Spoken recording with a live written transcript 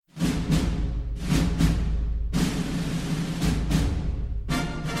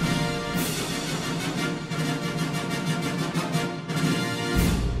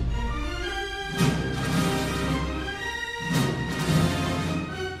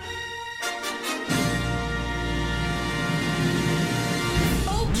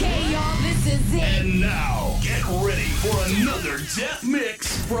And now, get ready for another death mix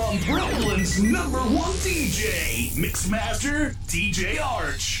from Brooklyn's #1 DJ, Mixmaster DJ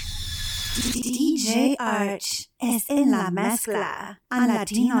Arch. DJ Arch es en la mezcla en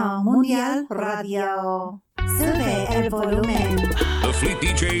Latino Mundial Radio. Sube el volumen. The Fleet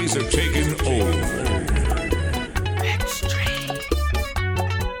DJs are taking over.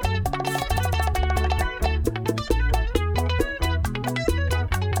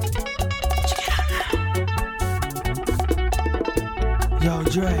 Yo,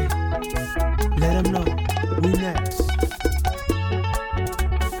 Dre, let him know we next.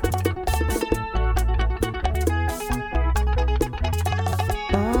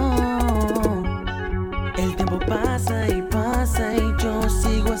 Oh, el tiempo pasa y pasa y yo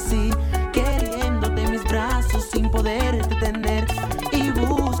sigo así, queriéndote en mis brazos sin poder detener, y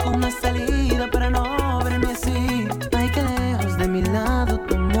busco una salida para no verme así. Ay, que lejos de mi lado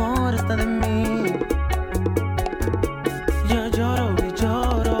tu amor está de mí. Yo lloro y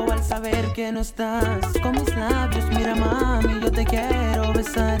lloro al saber que no estás. Con mis labios, mira mami, yo te quiero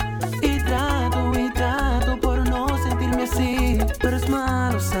besar. Y trato por no sentirme así, pero es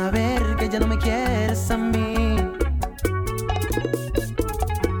malo saber que ya no me quieres a mí.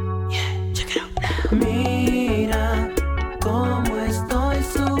 Yeah, check it out now. Mira cómo estoy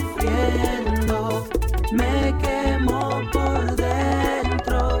sufriendo, me quemo por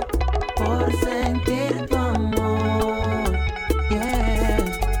dentro por sentir tu amor. Yeah.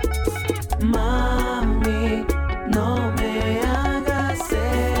 Mami, no me hagas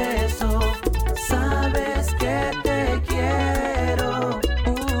eso, sabes que te quiero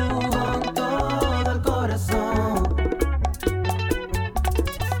con todo el corazón.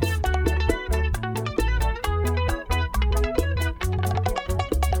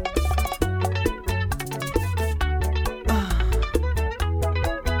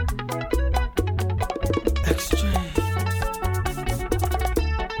 Extreme.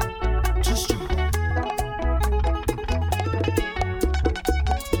 Too strong.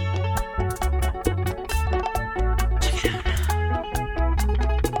 Check it out now.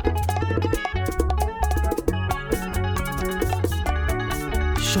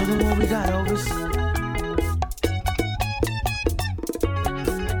 Show them what we got, Elvis.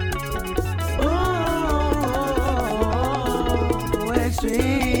 Oh,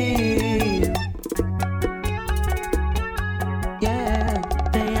 extreme. Yeah,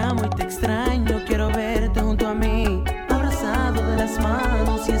 te amo y te extraño, quiero verte junto a mí, abrazado de las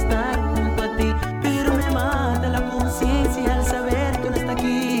manos y estar junto a ti, pero me mata la conciencia al saber que no está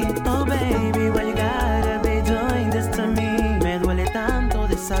aquí. Oh baby, why you gotta be doing this to me? Me duele tanto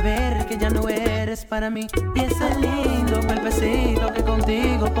de saber que ya no eres para mí, y ese lindo cuerpecito que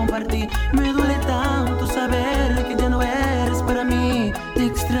contigo compartí. Me duele tanto saber que ya no eres para mí. Te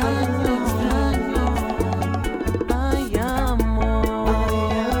extraño, te extraño. Ay, amor,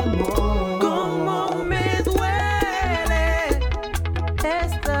 cómo me duele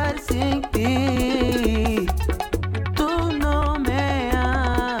estar sin ti. Tú no me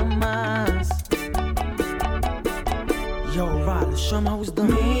amas. Yo, Riley, show me how it's done.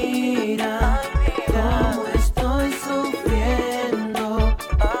 Mira cómo estoy sufriendo,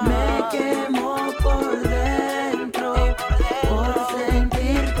 me quemo por dentro por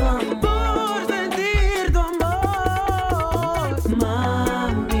sentir tu amor,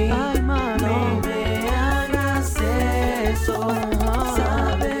 Mami, ay, mami, no me hagas eso,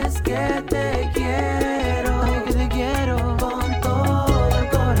 sabes que te quiero con todo el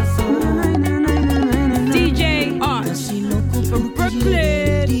corazón. DJ Arch from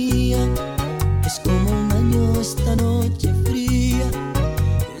Brooklyn. Es como un año esta noche fría,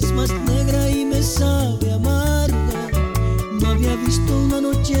 es más negra y me sabe amarga. No había visto una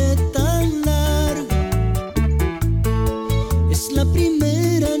noche tan larga. Es la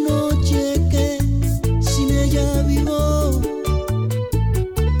primera noche que sin ella vivo,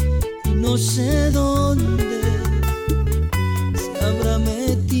 y no sé dónde se habrá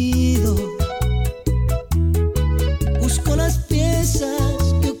metido. Busco las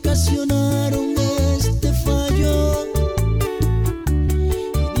piezas que ocasionaron este fallo,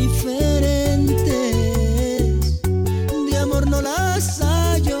 diferentes de amor no las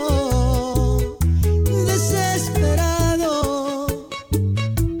hallo. Desesperado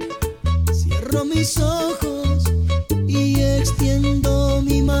cierro mis ojos y extiendo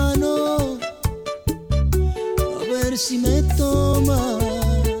mi mano a ver si me toma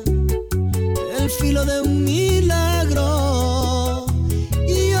el filo de un milagro.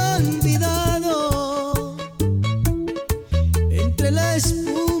 Y olvidado entre la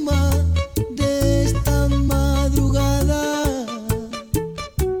espuma de esta madrugada,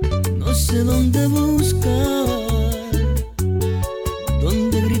 no sé dónde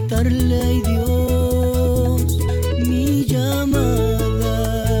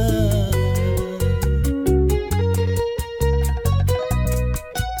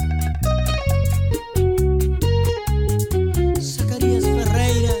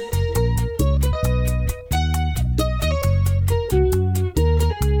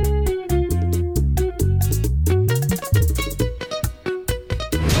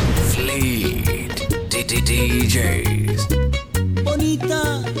DJs.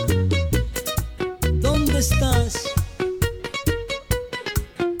 Bonita, ¿dónde estás?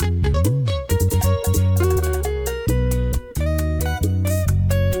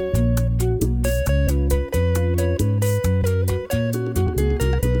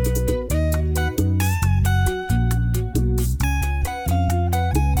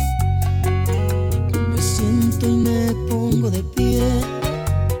 Me siento y me pongo de pie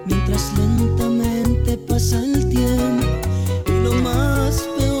mientras lentamente pasa el tiempo. Y lo más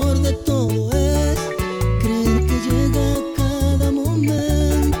peor de todo es creer que llega cada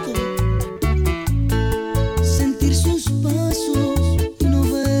momento, sentir sus pasos y no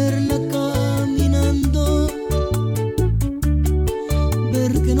verla caminando,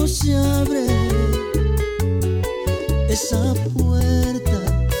 ver que no se abre esa puerta,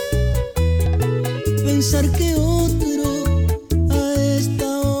 pensar que otro a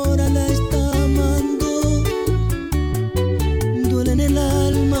esta hora la está amando, duele en el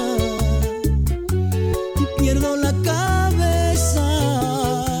alma y pierdo la cabeza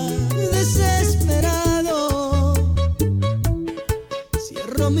desesperado.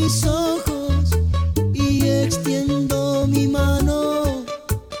 Cierro mis ojos y extiendo mi mano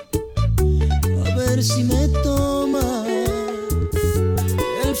a ver si me toma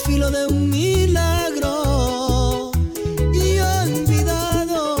el filo de un milagro y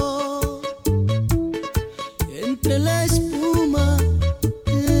olvidado entre la espuma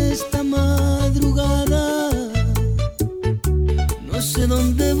de esta madrugada. No sé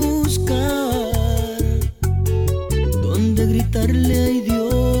dónde buscar, dónde gritarle ay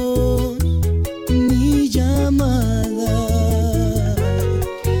Dios mi llamada.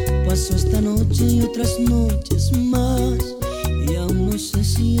 Paso esta noche y otras noches más y aún no sé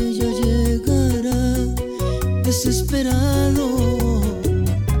si ella llegará. Desesperado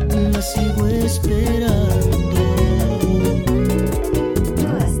la sigo esperando. Tú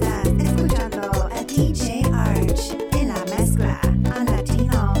estás escuchando a DJ Arch en la mezcla a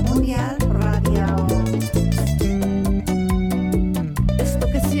Latino Mundial Radio. Esto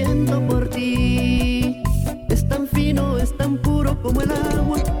que siento por ti es tan fino, es tan puro como el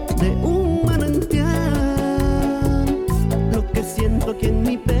agua de un manantial. Lo que siento aquí en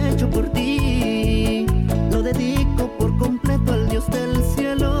mi pecho por ti lo dedico por completo al Dios del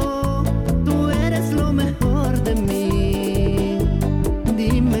cielo. Tú eres lo mejor de mí.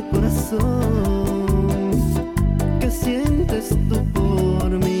 Dime, corazón, ¿qué sientes tú por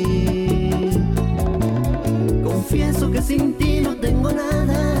mí? Confieso que sin ti no tengo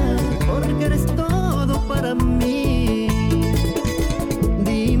nada, porque eres todo para mí.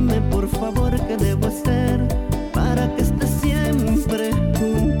 Dime por favor qué debo hacer para que estés siempre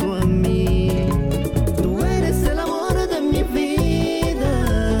junto a mí. Tú eres el amor de mi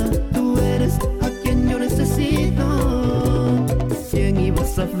vida, tú eres a quien yo necesito. ¿Quién iba a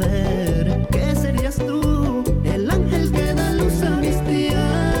saber que serías tú el ángel que da luz a mis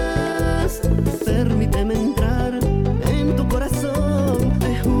días? Permíteme entrar en tu corazón,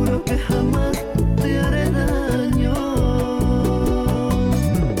 te juro que jamás te haré daño.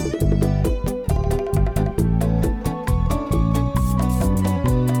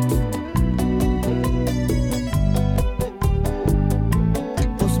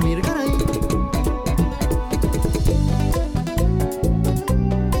 Pues mira ahí.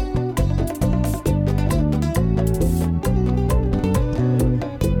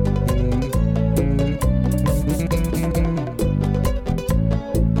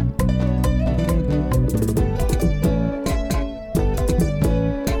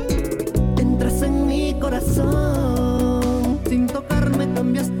 Entras en mi corazón, sin tocarme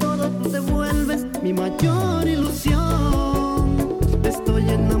cambias todo, tú te vuelves mi mayor ilusión. Estoy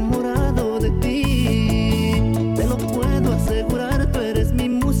enamorado de ti, te lo puedo asegurar, tú eres mi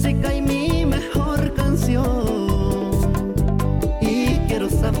música y mi mejor canción. Y quiero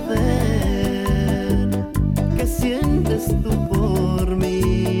saber qué sientes tú por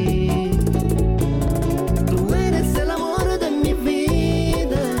mí. Tú eres el amor de mi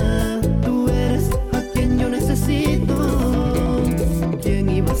vida, tú eres a quien yo necesito. ¿Quién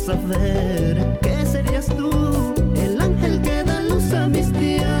iba a saber que serías tú el ángel que da luz a mis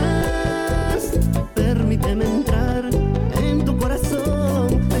días? Permíteme entrar en tu corazón,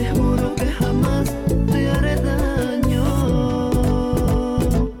 te juro que jamás te haré daño.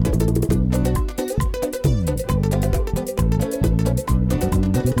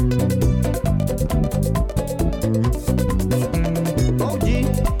 Oye,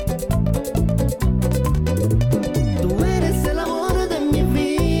 tú eres el amor de mi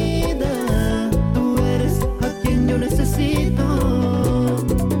vida,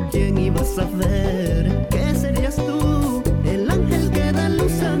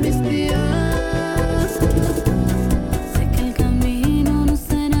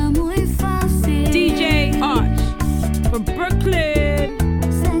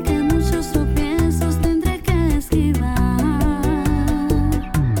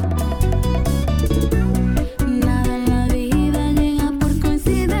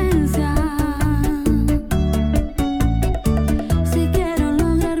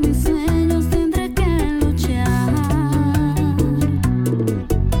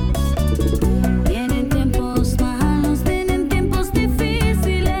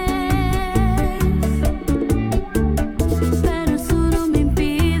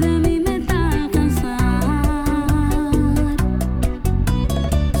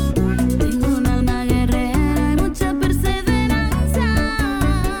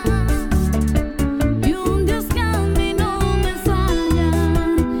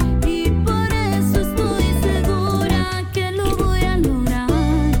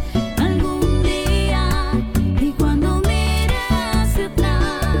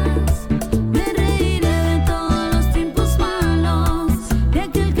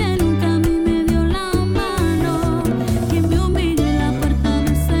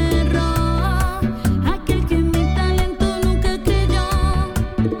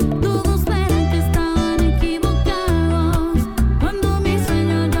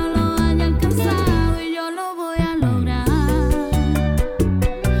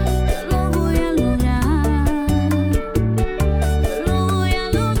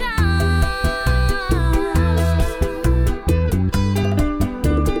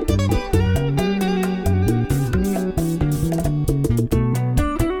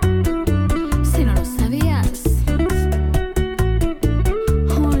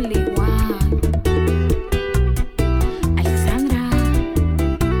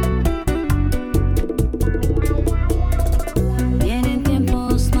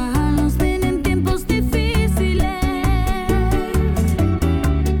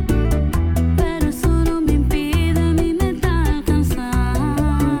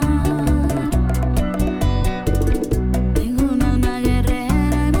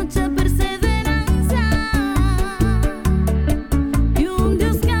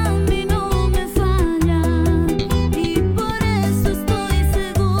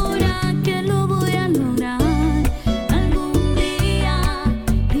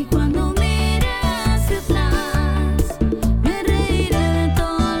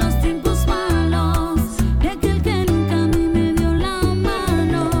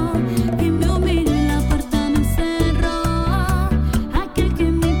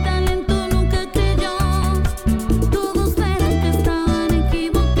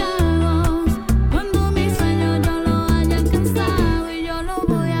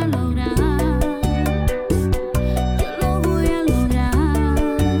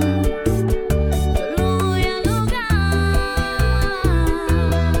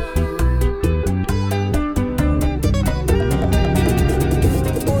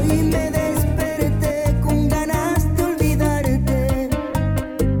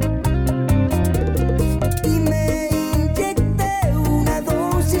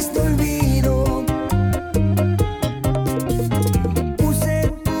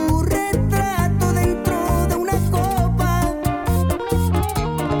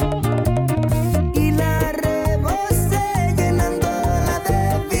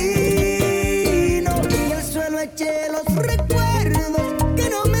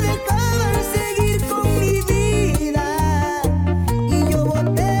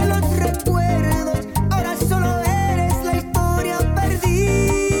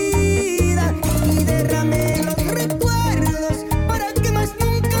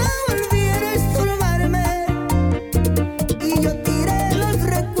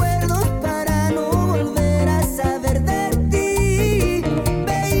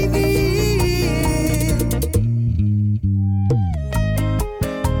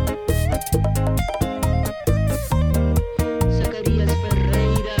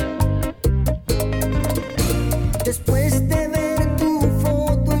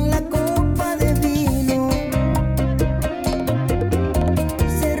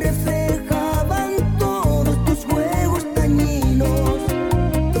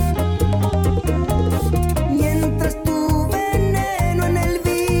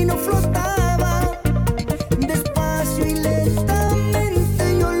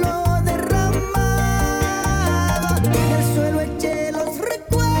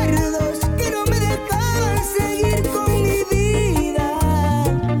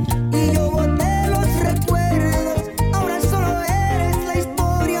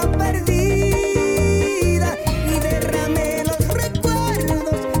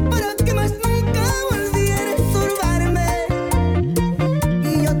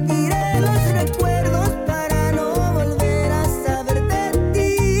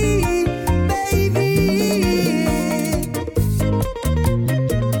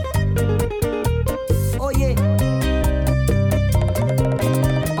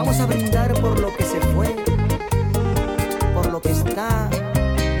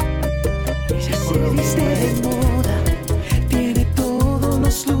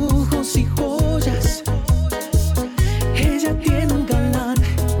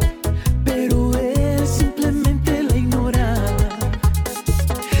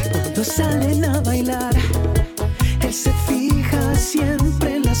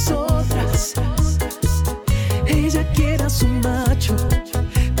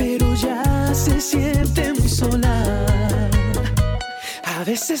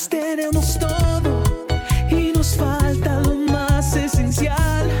 veces tenemos todo y nos falta lo más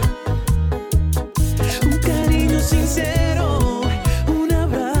esencial. Un cariño sincero, un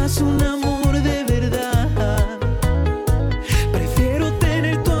abrazo, un amor de verdad. Prefiero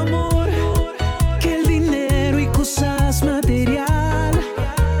tener tu amor que el dinero y cosas material.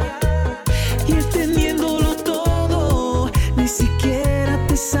 Y él teniéndolo todo, ni siquiera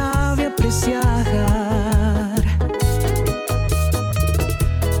te sabe apreciar.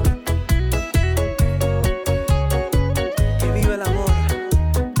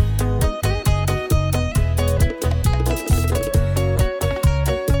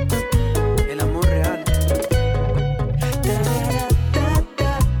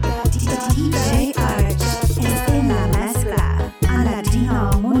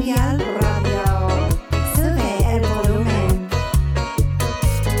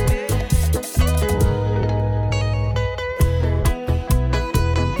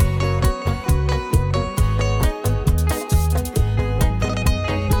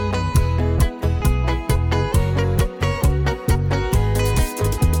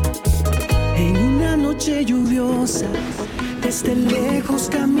 Lluviosa, desde lejos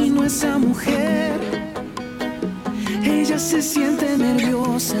camino a esa mujer. Ella se siente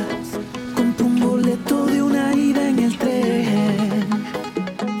nerviosa, compró un boleto de una ida en el tren.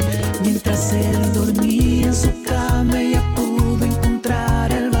 Mientras él dormía en su cama, ella pudo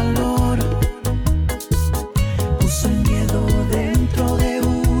encontrar el valor. Puso el miedo dentro de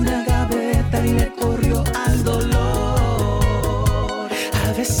una gaveta y le corrió al dolor.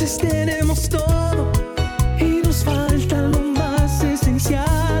 A veces tenemos todo y nos falta lo más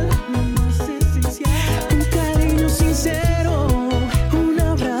esencial. Un cariño sincero, un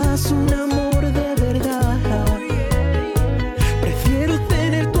abrazo, un amor de verdad. Prefiero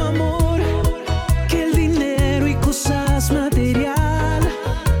tener tu amor que el dinero y cosas material.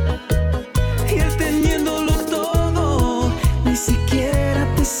 Y él teniéndolo todo, ni siquiera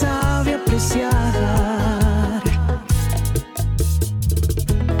te sabe apreciar.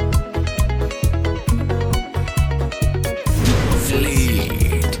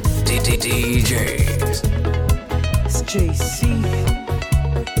 DJs. JC.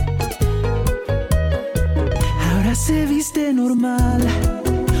 Ahora se viste normal,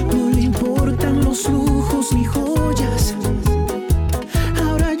 no le importan los lujos ni joyas.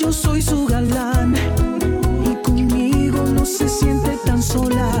 Ahora yo soy su galán y conmigo no se siente tan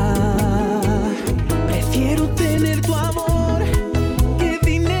sola. Prefiero tener tu amor que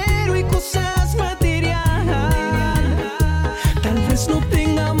dinero y cosas materiales. Tal vez no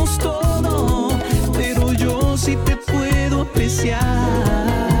tengamos todo, pero yo sí te puedo apreciar.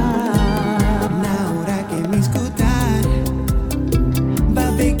 Ahora que me escutar, va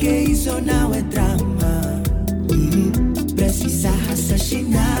a ver que hizo now é drama. Precisa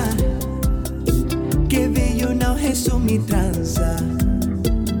assassinar, que veio não resumir trança.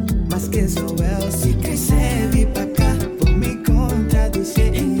 Mas que sou eu se crescer vir pra cá, por me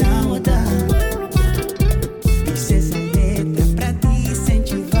contradizer e não dá. Fiz essa letra pra te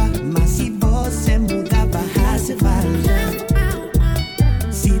incentivar, mas se você mudar, barra você vai.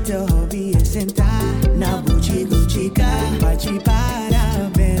 Se teu hobby é sentar na botica, bate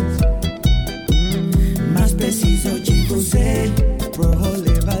parabéns. Mas preciso de você pro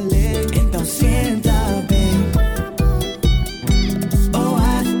rolê valer, então senta bem. Oh,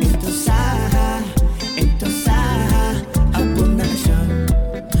 então sarra, a bunda no chão,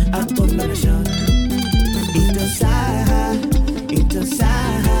 a bunda no chão. Então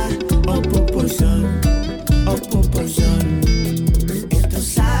sarra, oh proporção, oh proporção. Então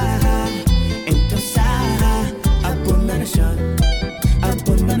sarra, a bunda no chão, a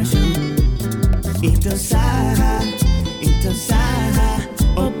bunda no chão. Então sarra,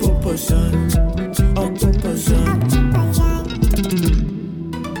 oh proporção, oh proporção.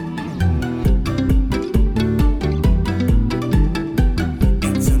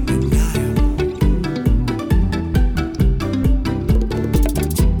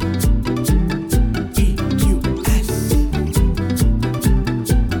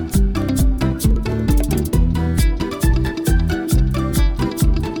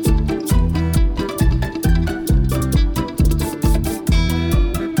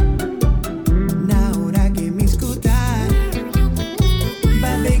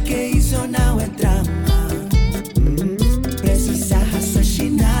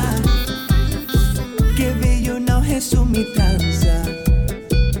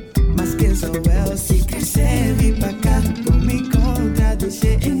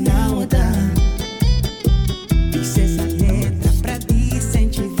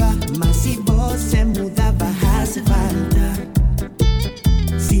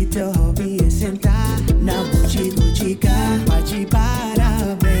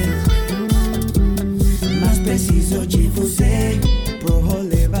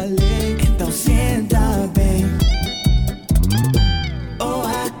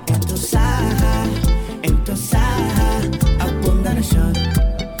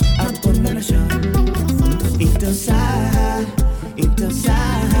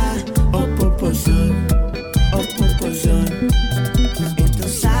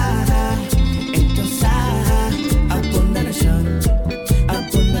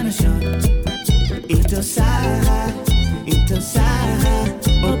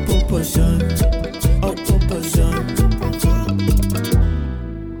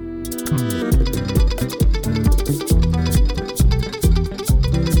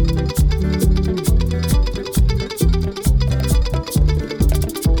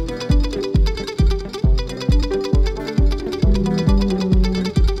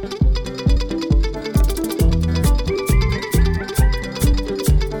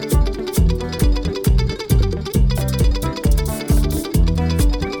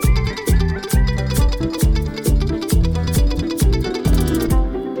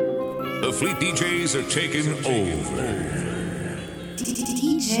 Taking over.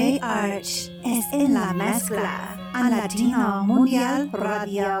 DJ Arch es en la mezcla a Latino Mundial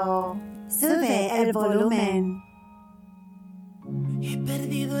Radio. Sube el volumen. He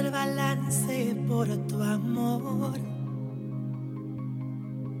perdido el balance por tu amor.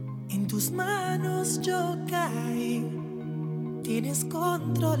 En tus manos yo caí. Tienes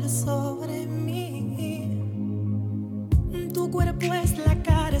control sobre mí. Tu cuerpo es la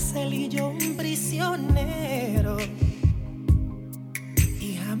cárcel y yo un prisionero.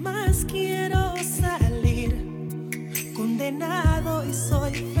 Y jamás quiero salir. Condenado y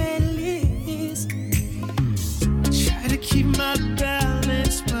soy feliz. Try to keep my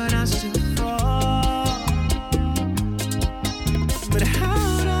balance, but I still fall. But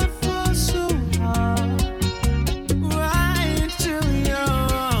how'd I fall so hard? Right into your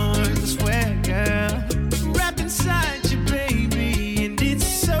arms, where girl, wrapped inside.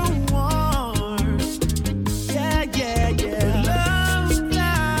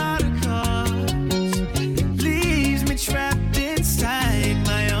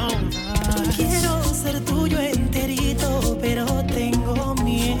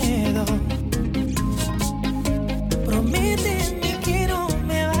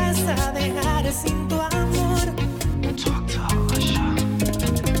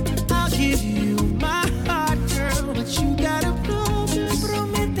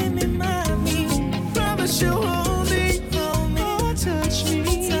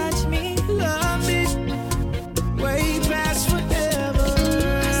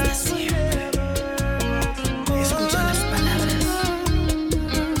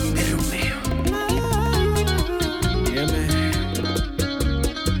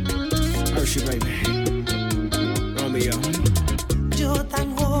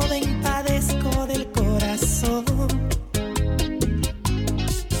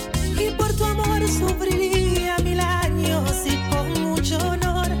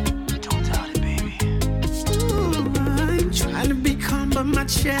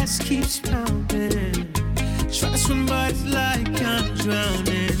 Chest keeps pounding. Try to swim, but it's like I'm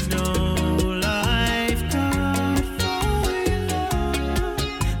drowning. No lifeguard for your love,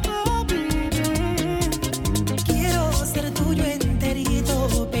 oh baby. Quiero ser tuyo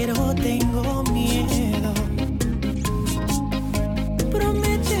enterito, pero tengo miedo.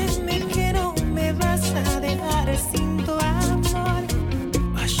 Prométeme que no me vas a dejar sin tu amor.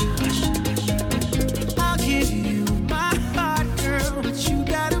 I'll give you my heart, girl, but you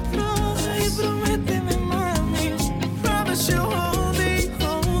gotta promise. Prométeme, mami. Promise you'll hold me,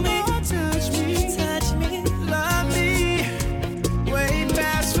 oh, touch me, love me, way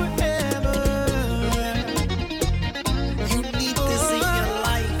past forever. You need this in your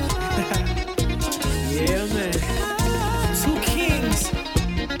life. Yeah, man. Two kings,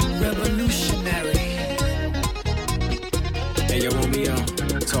 revolutionary. Hey, yo, want me out?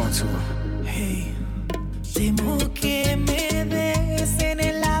 Talk to her. Hey, temo que me des en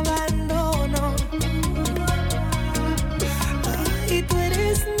el abandono. Ay, tú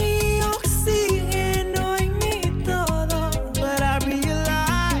eres mi oxígeno y mi todo. But I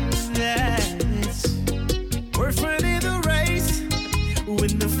realize that we're running the race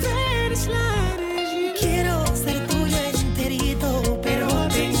when the finish line is you. Quiero ser tuyo enterito, pero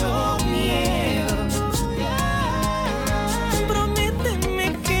tengo miedo. Prométeme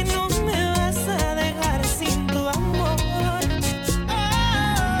que no me vas a dejar sin tu amor.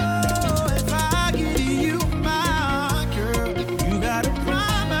 Oh, if I give you my heart, girl, you gotta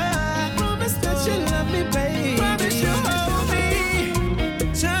promise that you love me, baby. Promise you'll hold me,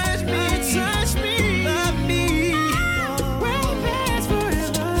 touch me, love me, way past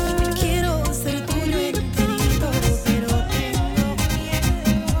forever. Quiero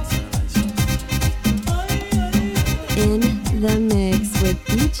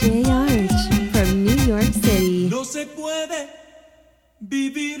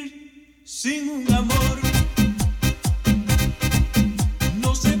Vivir sin un amor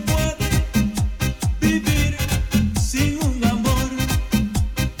no se puede. Vivir sin un amor,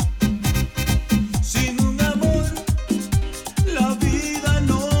 sin un amor la vida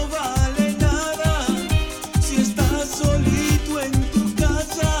no vale nada. Si estás solito en tu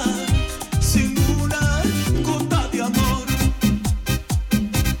casa sin una gota de amor,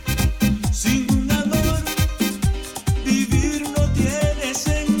 sin un amor vivir no tiene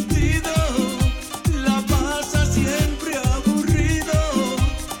sentido. La pasa siempre aburrido,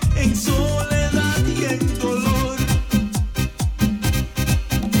 en soledad y en dolor.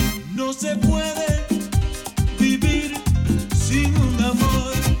 No se puede vivir sin un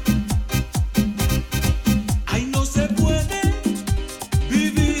amor. Ay, no se puede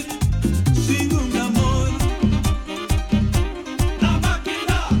vivir sin un amor. La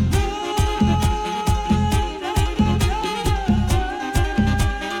máquina.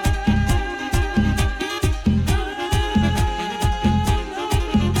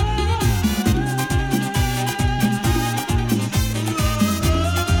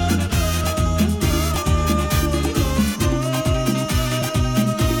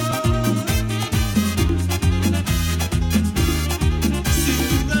 Sin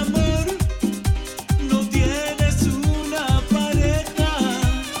un amor no tienes una pareja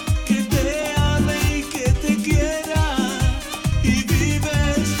que te ame y que te quiera y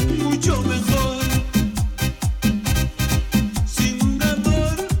vives mucho mejor. Sin un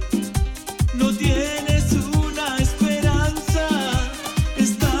amor no tienes una esperanza,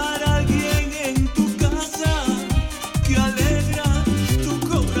 estar alguien en tu casa que alegra tu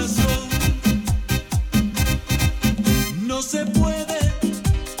corazón. No se puede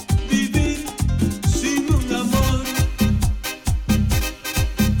vivir sin un amor.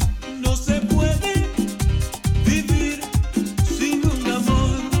 No se puede vivir sin un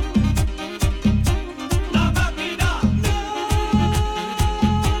amor. La máquina.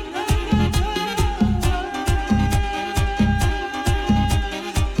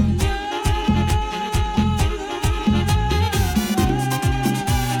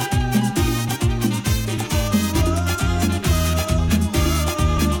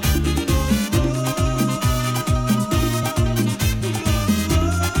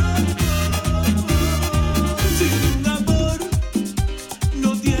 Sin un amor no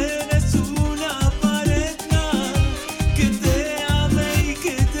tienes una pareja que te ame y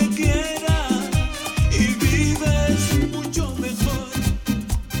que te quiera y vives mucho mejor.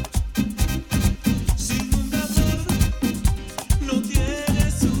 Sin un amor no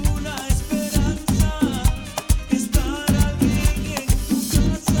tienes una esperanza, estar alguien en tu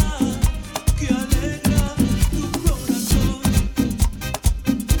casa que alegra tu corazón.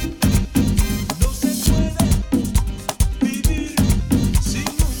 No se puede vivir sin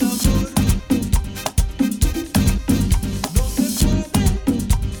un amor. No se puede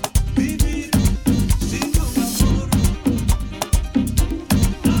vivir sin un amor.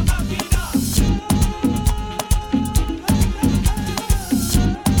 La máquina.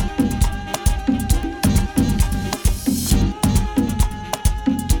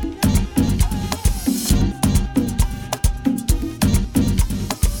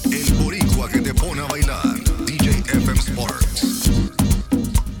 El boricua que te pone a bailar, DJ FM Sparkz.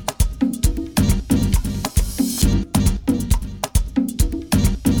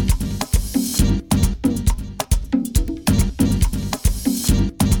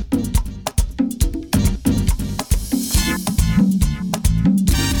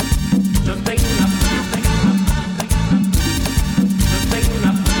 Yo tengo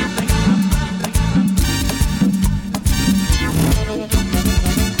una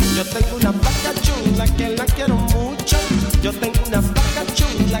Yo tengo una placa chula que la quiero mucho. Yo tengo una placa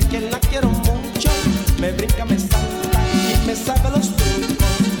chula que la quiero mucho. Me brinca, me salta y me sabe los trucos.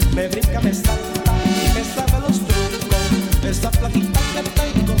 Me brinca, me salta y me sabe los trucos. Esa plaquita que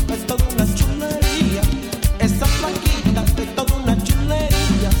tengo es toda una chulería. Esa plaquita es toda una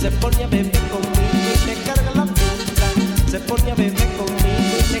chulería. Se pone a beber conmigo y me carga la pila. Se pone a beber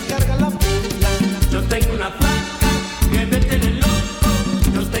conmigo y me carga la pila. Yo tengo una placa que me tiene loco.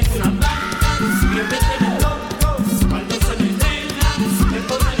 Yo tengo una placa que me tiene loco. Cuando se me llega, me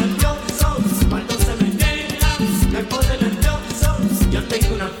pone nervioso. Cuando se me llega, me pone nervioso. Yo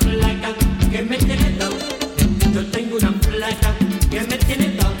tengo una placa que me tiene loco. Yo tengo una placa que me tiene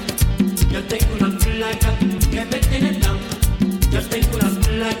loco. Yo tengo una placa que me tiene loco. Yo tengo una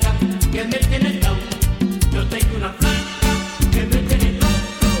placa que me tiene loco.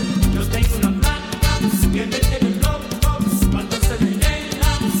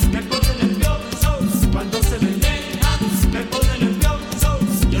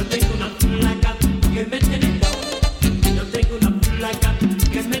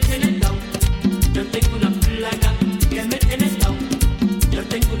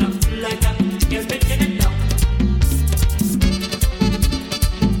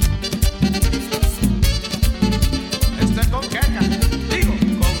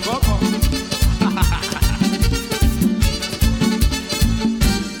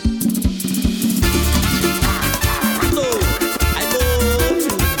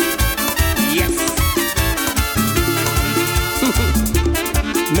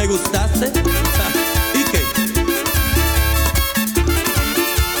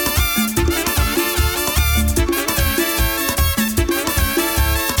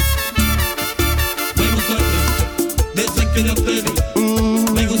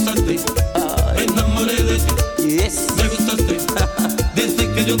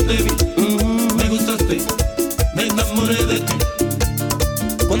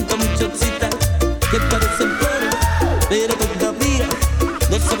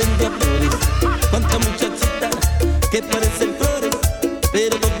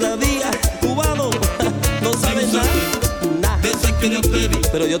 vi.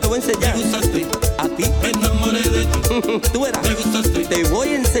 Pero yo te voy a enseñar. Me gustaste. A ti. Me enamoré de ti. Tú verás. Me gustaste. Te voy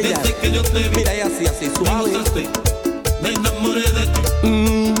a enseñar. Desde que yo te vi. Mira, y así, suave. Me gustaste. Me enamoré de ti.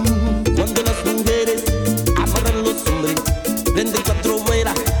 Cuando las mujeres amarran a los hombres, prenden 4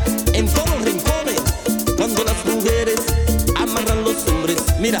 velas en todos los rincones. Cuando las mujeres amarran a los hombres,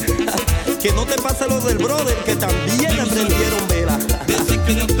 mira, que no te pase lo del brother, que también le prendieron velas. Desde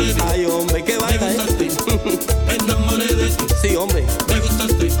que yo te vi. Ay, hombre, qué vaina, Me gustaste. Me enamoré de ti. Sí, hombre. Me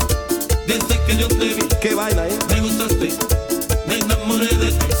gustaste. Desde que yo te vi. Qué vaina, Me gustaste. Me enamoré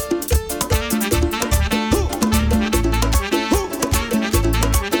de ti.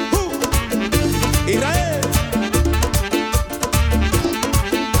 Israel.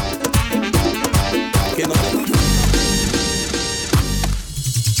 Que no te...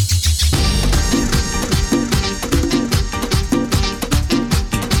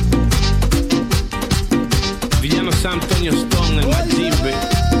 Villano San Antonio Stone, el Machibe,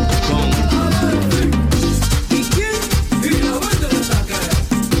 con... ¿Y quién? Y la banda de ataque.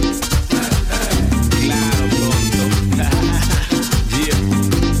 Claro, pronto. Yeah.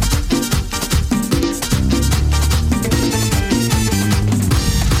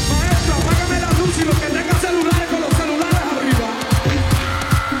 Maestro, apágame la luz y los que tengan celulares con los celulares arriba.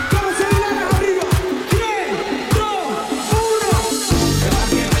 Con los celulares arriba. 3, 2, 1. Te va a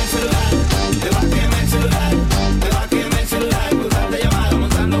quemar el celular. Te va a quemar el celular. Te va a quemar el celular. Cruzarte llamada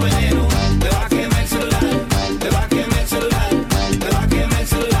montando veneno. Te va a quemar el celular. Te va a quemar el celular. Te va a quemar el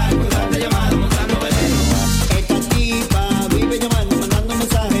celular. Cruzarte llamada montando veneno. Esta tipa vive llamando, mandando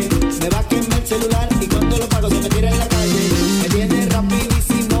mensajes. Me va a quemar el celular y cuando lo pago se me tira en la calle. Me viene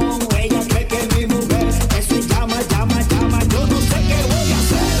rapidísimo, ella cree que es mi mujer. Eso es llama, llama, llama, yo no sé qué voy a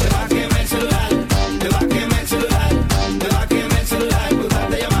hacer. Te va a quemar el celular. Te va a quemar el celular. Te va a quemar el celular.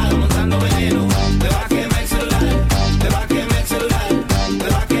 Cruzarte llamada montando veneno. Te va a quemar el celular. Te va a quemar el celular. Te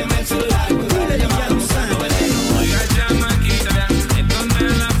va a quemar el celular. Cruzarte llamada montando veneno. Oiga, chamaquita, esto me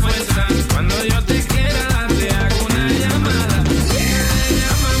da la fuerza. Cuando yo te quiera, te hago una llamada.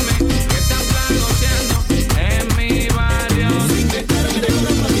 Llámame, que estás flagoteando en mi barrio.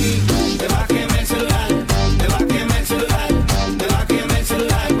 Te va a quemar el celular. Te va a quemar el celular. Te va a quemar el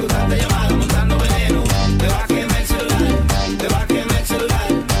celular. Cruzarte llamada montando veneno. Te va a quemar el celular. Te va a quemar el celular.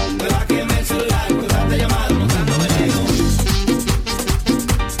 Te va a quemar el celular. Cruzarte llamada montando veneno.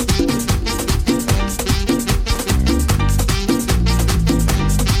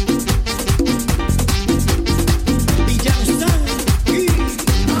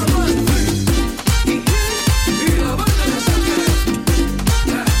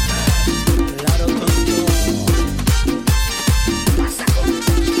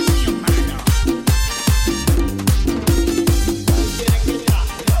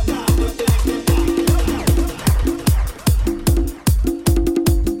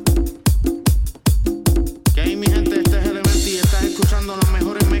 Que ahí mi gente, este es el evento y estás escuchando las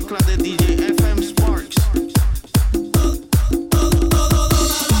mejores mezclas de DJ FM Sparkz.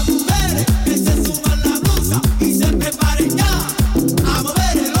 Que se suban la blusa y se preparen ya a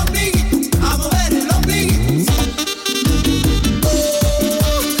mover el ombliguito, a mover el ombliguito.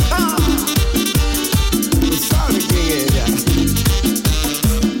 ¿Sabes quién es ella?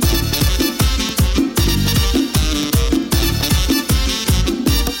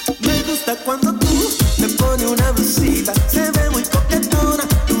 Me gusta cuando tú te pones una blusita, se ve muy coquetona,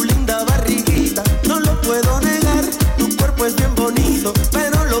 tu linda barriguita, no lo puedo negar, tu cuerpo es bien bonito,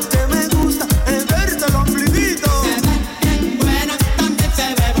 pero lo que me gusta es verte el ombliguito. Se ve bien buena, también se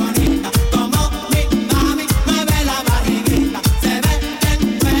ve bonita, como mi mami mueve la barriguita. Se ve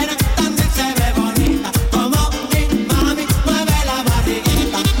bien buena, también se ve bonita, como mi mami mueve la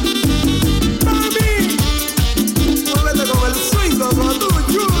barriguita. ¡Mami! Muévete con el swing, como tú,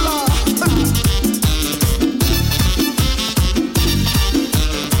 chula.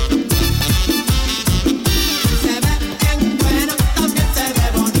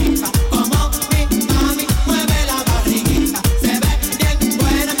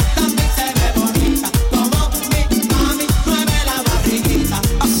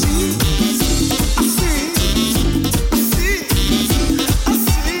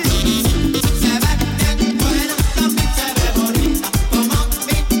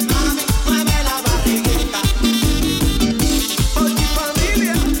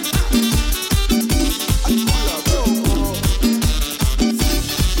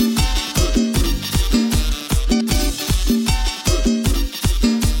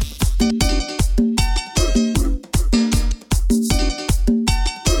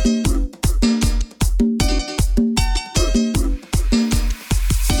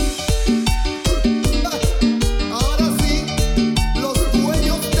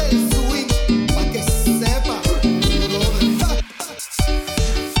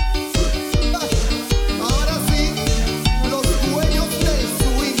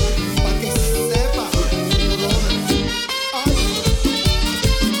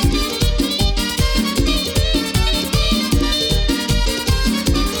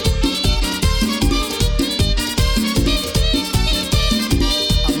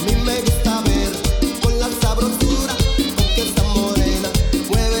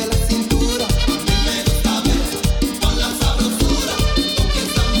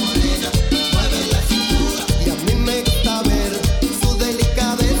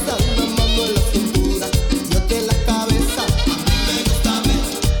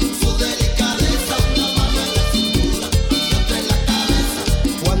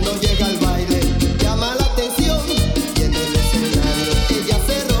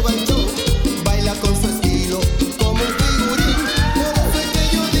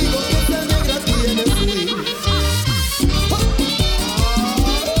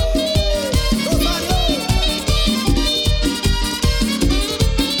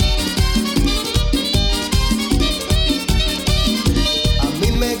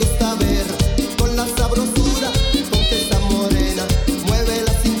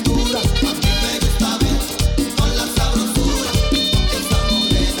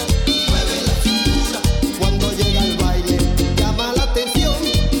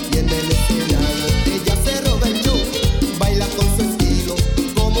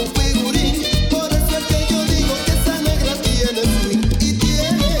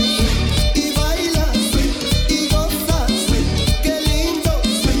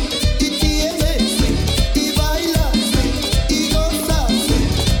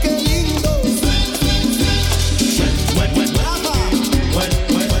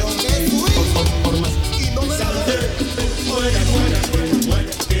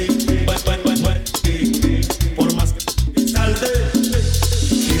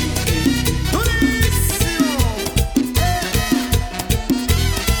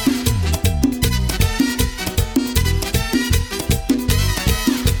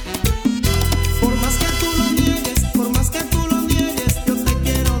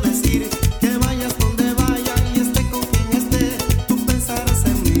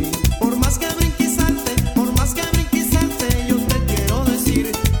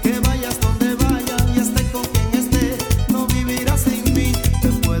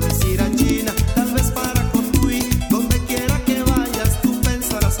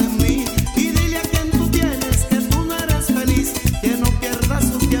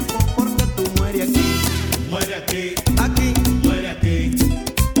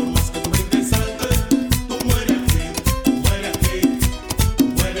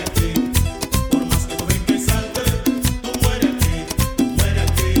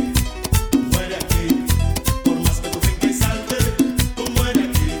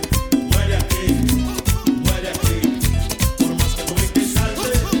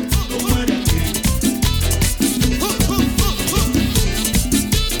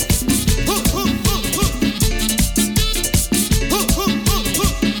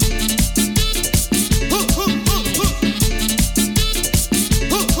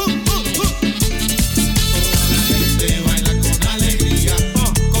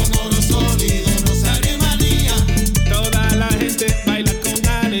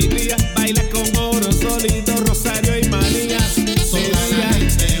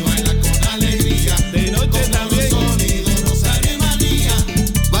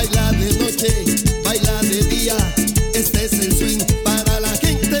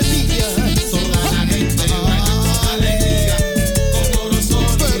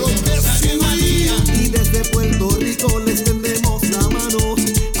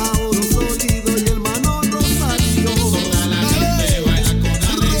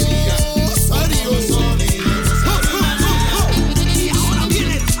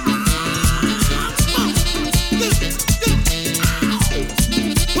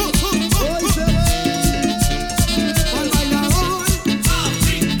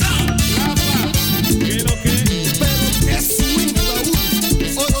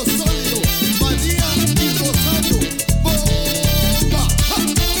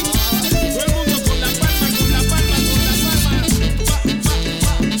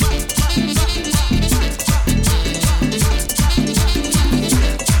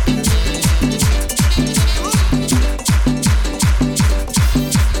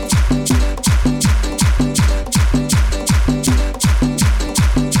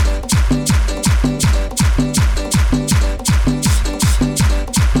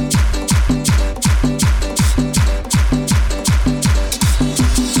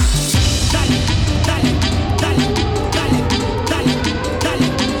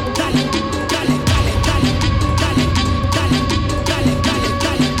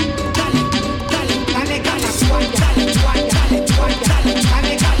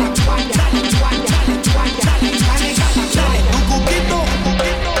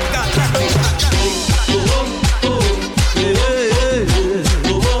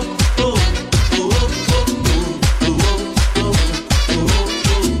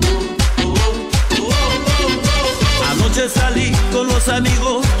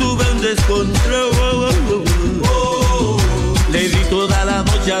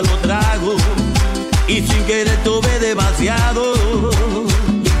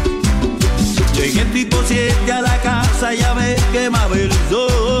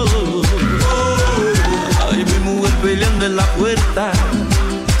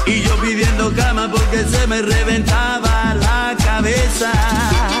 me reventaba la cabeza.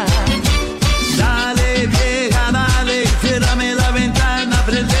 Dale vieja, dale, ciérrame la ventana,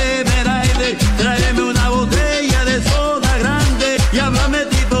 prendeme el aire, tráeme una botella de soda grande y háblame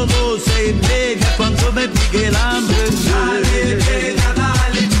tipo 12:30 cuando me pique el hambre. Dale vieja,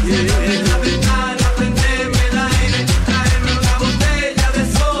 dale, ciérrame la ventana, prendeme el aire, tráeme una botella de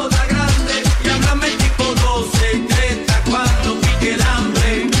soda grande y háblame tipo 12:30 cuando pique el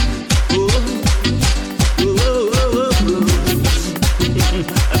hambre.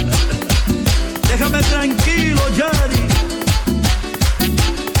 Déjame tranquilo, Yari.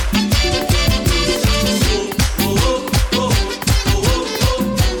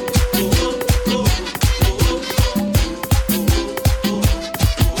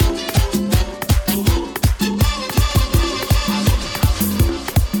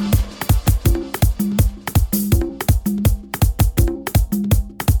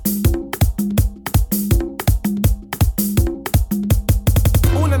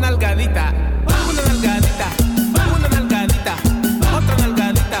 Una nalgadita, una nalgadita, una nalgadita, otra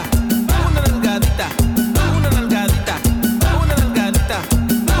nalgadita, una nalgadita, una nalgadita, una nalgadita,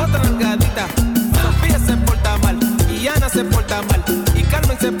 otra nalgadita. Sofía se porta mal, y Ana se porta mal, y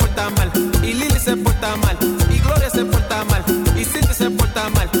Carmen se porta mal, y Lili se porta mal, y Gloria se porta mal, y Cindy se porta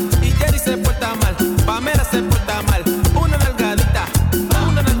mal, y Jerry se porta mal, Pamela se porta mal. Una nalgadita,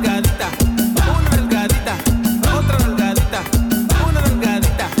 una nalgadita, una nalgadita, otra nalgadita, una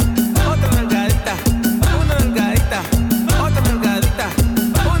nalgadita, otra nalgadita, una nalgadita, otra nalgadita,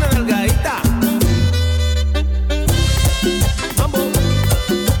 una nalgadita. Mambo.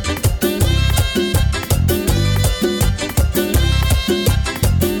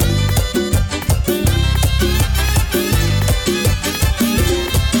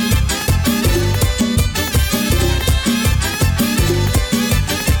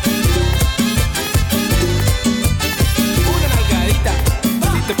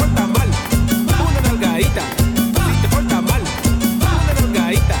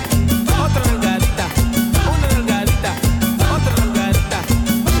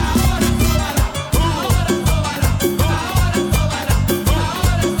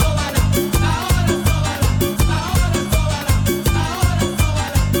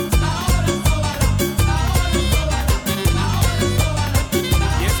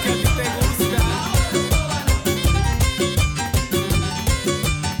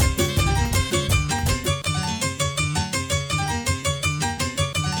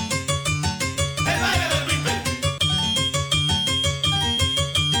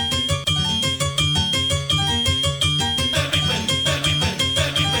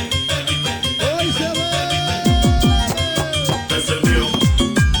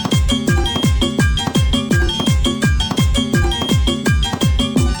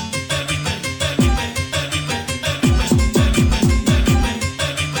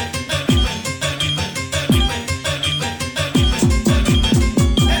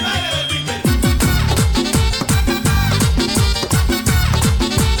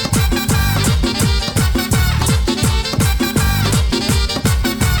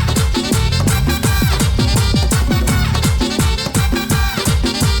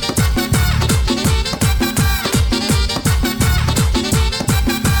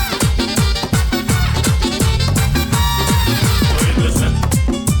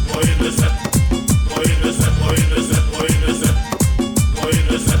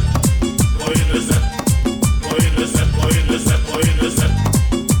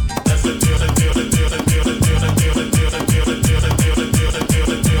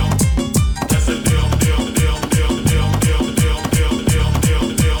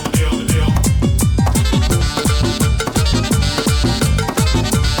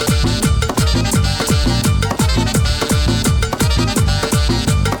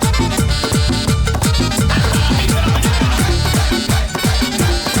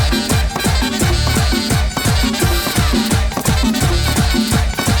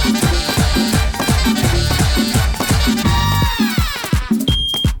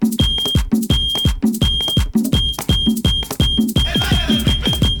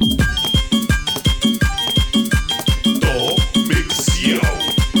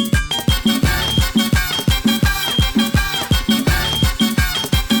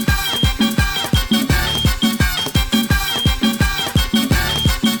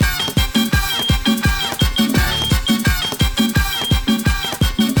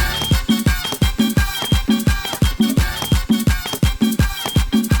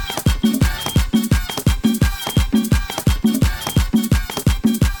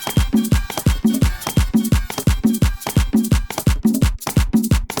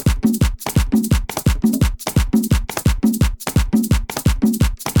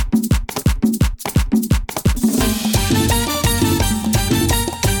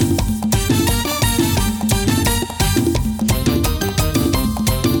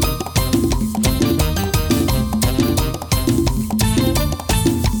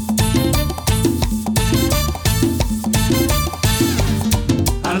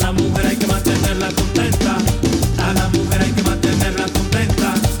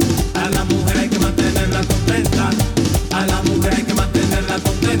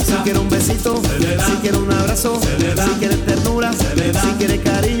 abrazo, si quiere ternura, si quiere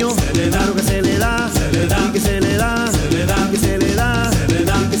cariño, claro que se le da, y que se le da, y que se le da,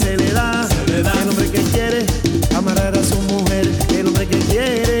 y que se le da. El hombre que quiere amarrar a su mujer, el hombre que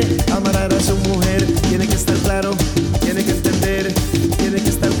quiere amarrar a su mujer, tiene que estar claro, tiene que entender, tiene que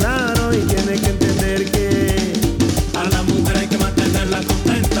estar claro y tiene que entender que a la mujer hay que mantenerla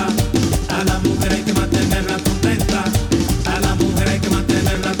contenta, a la mujer hay que mantenerla contenta, a la mujer hay que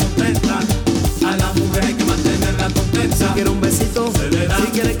mantenerla contenta, a la mujer hay que mantenerla contenta. Si quiere un besito, se le da, si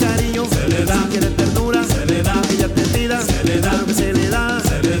quiere cariño, se le da, si quiere ternura, se le da, ella te pida, se le da, claro que se le da,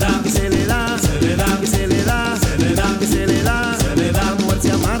 se le da, que se le da, se le da, que se le da, se le da, que se le da, se le da. La mujer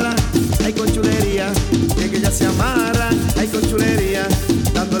se amarra, hay con chulería, y que ella se amarra, hay con chulería,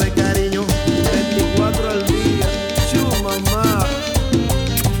 dándole cariño 24 al día. Chu, mamá.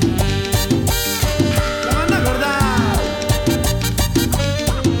 La banda gorda.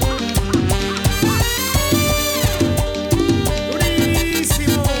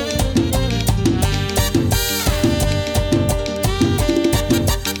 Durísimo.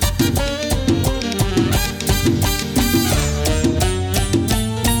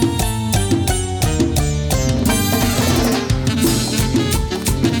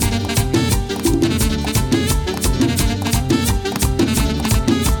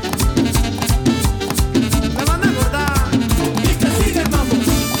 La banda gorda. Y que sigue el mambo.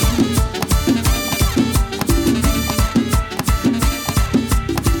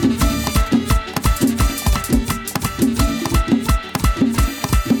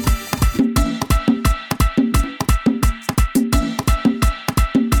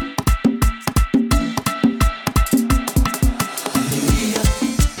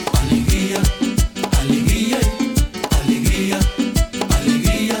 Alegría, alegría, alegría,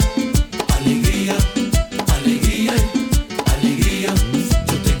 alegría, alegría, alegría, alegría.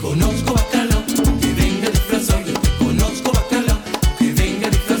 Yo te conozco bacalao, que venga disfrazado. Yo te conozco bacalao, que venga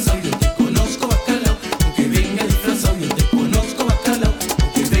disfrazado. Yo te conozco bacalao, que venga disfrazado. Yo te conozco bacalao,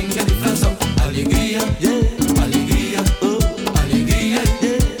 que venga disfrazado. Alegría, alegría, alegría,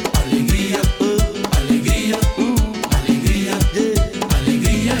 alegría, alegría, alegría,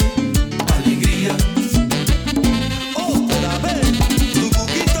 alegría, alegría. Otra vez, tu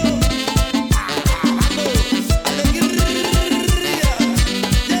cuquito, alegría,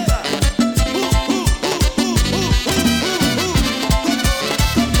 lleva,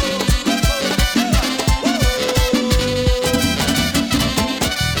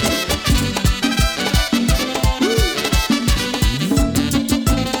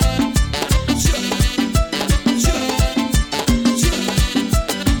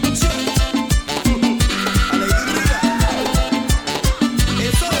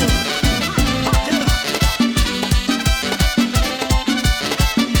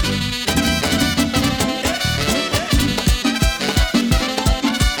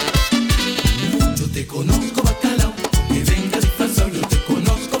 Yo te conozco bacalao, que venga disfrazado. Yo te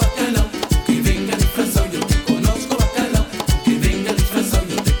conozco bacalao, que venga disfrazado. Yo te conozco bacalao, que venga disfrazado.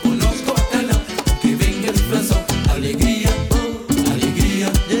 Yo te conozco bacalao, que venga disfrazado. Alegría,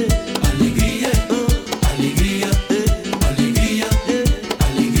 alegría, alegría, alegría, alegría,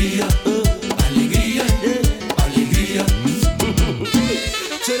 alegría, alegría, alegría.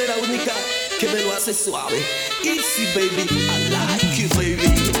 tú eres la única que me lo hace suave. Easy, baby, I like you, baby.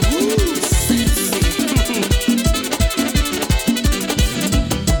 Sexy.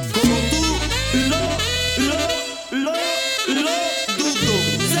 Como tú lo dudo.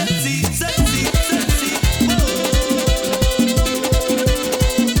 Sexy, sexy, sexy. Oh.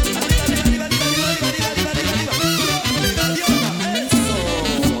 Arriba, arriba, arriba, arriba, arriba, arriba, arriba, arriba, arriba, arriba. Eso.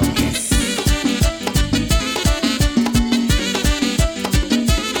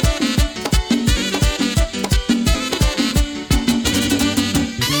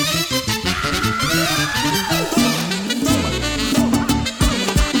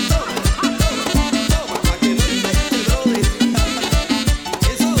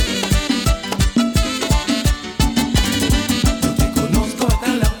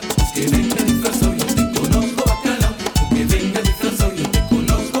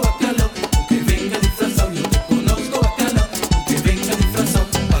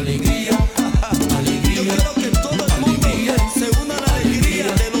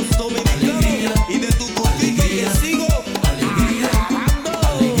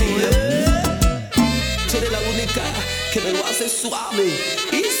 que me lo hace suave.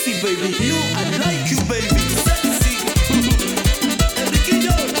 Easy, baby, you are